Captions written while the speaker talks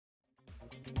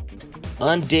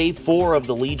On day 4 of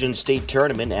the Legion State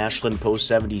Tournament, Ashland Post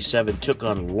 77 took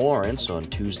on Lawrence on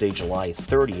Tuesday, July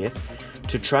 30th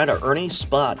to try to earn a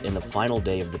spot in the final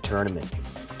day of the tournament.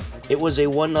 It was a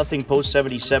 1-0 Post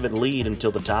 77 lead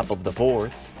until the top of the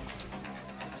 4th.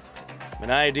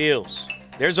 Mania Deals.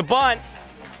 There's a bunt.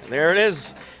 There it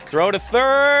is. Throw to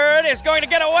third. It's going to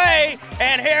get away.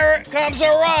 And here comes a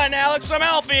run. Alex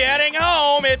Amalfi heading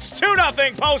home. It's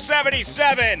 2-0 Post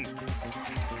 77.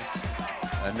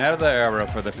 Another error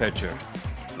for the pitcher.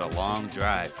 The long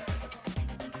drive.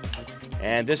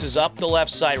 And this is up the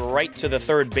left side right to the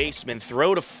third baseman.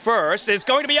 Throw to first. It's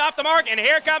going to be off the mark. And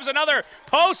here comes another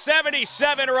Post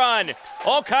 77 run.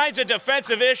 All kinds of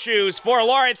defensive issues for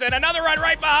Lawrence. And another run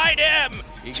right behind him.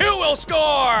 2 will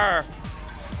score.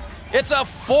 It's a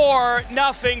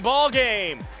 4-0 ball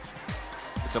game.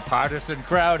 It's a partisan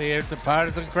crowd here. It's a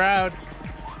partisan crowd.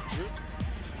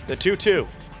 The 2-2.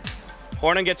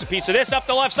 Horning gets a piece of this up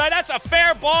the left side. That's a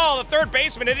fair ball. The third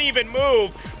baseman didn't even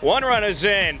move. 1 run is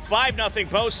in. 5-0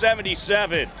 Post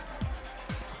 77.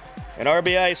 An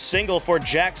RBI single for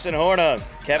Jackson Hornung.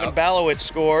 Kevin Ballowitz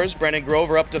scores. Brendan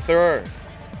Grover up to third.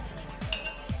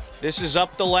 This is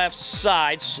up the left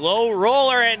side. Slow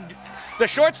roller, and the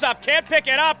shortstop can't pick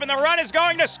it up, and the run is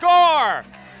going to score.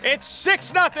 It's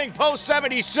 6-0 Post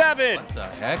 77. What the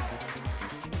heck?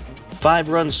 5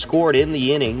 runs scored in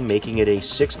the inning, making it a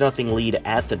 6-0 lead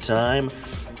at the time.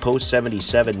 Post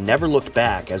 77 never looked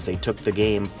back as they took the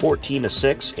game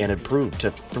 14-6 and improved to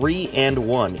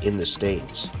 3-1 in the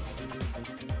States.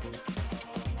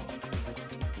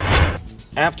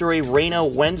 After a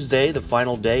rainout Wednesday, the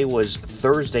final day was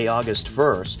Thursday, August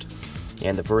 1st,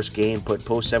 and the first game put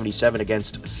Post 77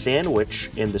 against Sandwich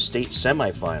in the state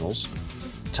semifinals.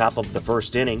 Top of the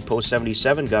first inning, Post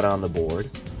 77 got on the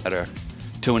board. Better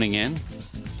tuning in,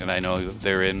 and I know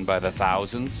they're in by the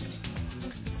thousands.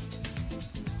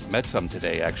 Met some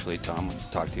today, actually, Tom. I'll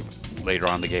talk to you later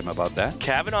on in the game about that.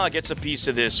 Kavanaugh gets a piece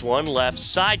of this one. Left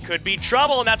side could be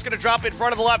trouble, and that's going to drop in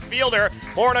front of the left fielder.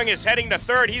 Hornung is heading to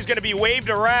third. He's going to be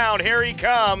waved around. Here he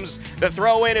comes. The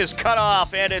throw-in is cut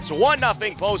off, and it's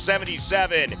 1-0 Post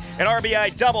 77. An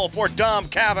RBI double for Dom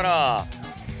Kavanaugh.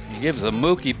 He gives a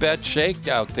Mookie Betts shake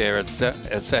out there at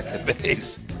second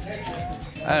base.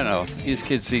 I don't know. These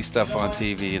kids see stuff on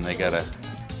TV and they gotta,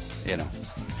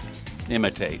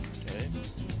 imitate.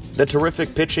 The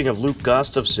terrific pitching of Luke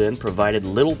Gustafson provided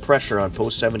little pressure on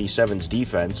Post 77's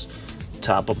defense.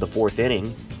 Top of the 4th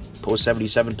inning, Post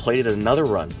 77 plated another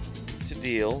run. To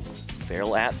deal.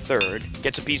 Farrell at third.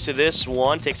 Gets a piece of this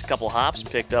one. Takes a couple hops.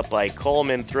 Picked up by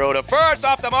Coleman. Throw to first.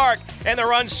 Off the mark. And the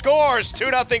run scores.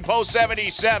 2-0 Post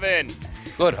 77.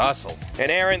 Good hustle. An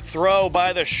errant throw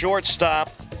by the shortstop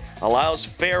allows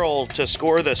Farrell to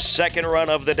score the second run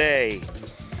of the day.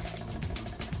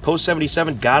 Post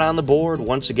 77 got on the board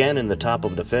once again in the top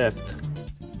of the 5th.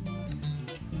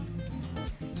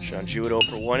 Sean Jewett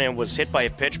over one and was hit by a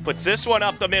pitch. Puts this one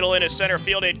up the middle into center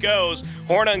field. It goes.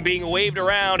 Hornung being waved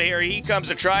around here. He comes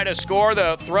to try to score.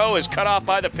 The throw is cut off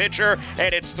by the pitcher,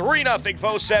 and it's 3-0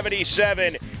 Post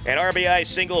 77. An RBI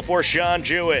single for Sean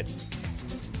Jewett.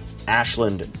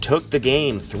 Ashland took the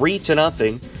game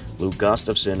 3-0. Luke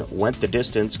Gustafson went the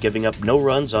distance, giving up no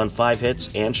runs on 5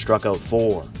 hits and struck out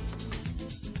 4.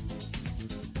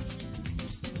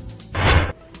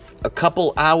 A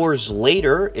couple hours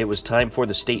later, it was time for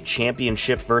the state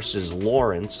championship versus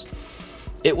Lawrence.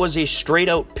 It was a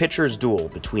straight-out pitcher's duel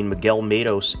between Miguel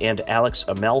Matos and Alex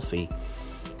Amalfi.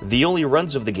 The only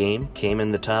runs of the game came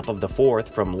in the top of the 4th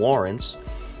from Lawrence.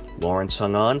 Lawrence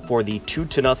hung on for the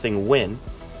 2-0 win.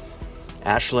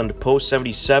 Ashland Post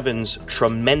 77's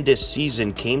tremendous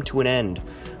season came to an end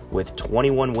with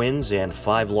 21 wins and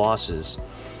 5 losses.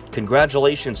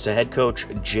 Congratulations to head coach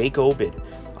Jake Obid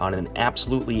on an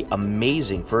absolutely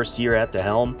amazing first year at the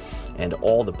helm, and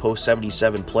all the Post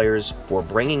 77 players for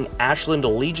bringing Ashland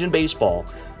Legion baseball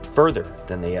further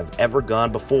than they have ever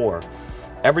gone before.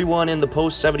 Everyone in the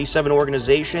Post 77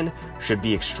 organization should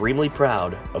be extremely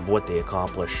proud of what they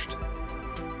accomplished.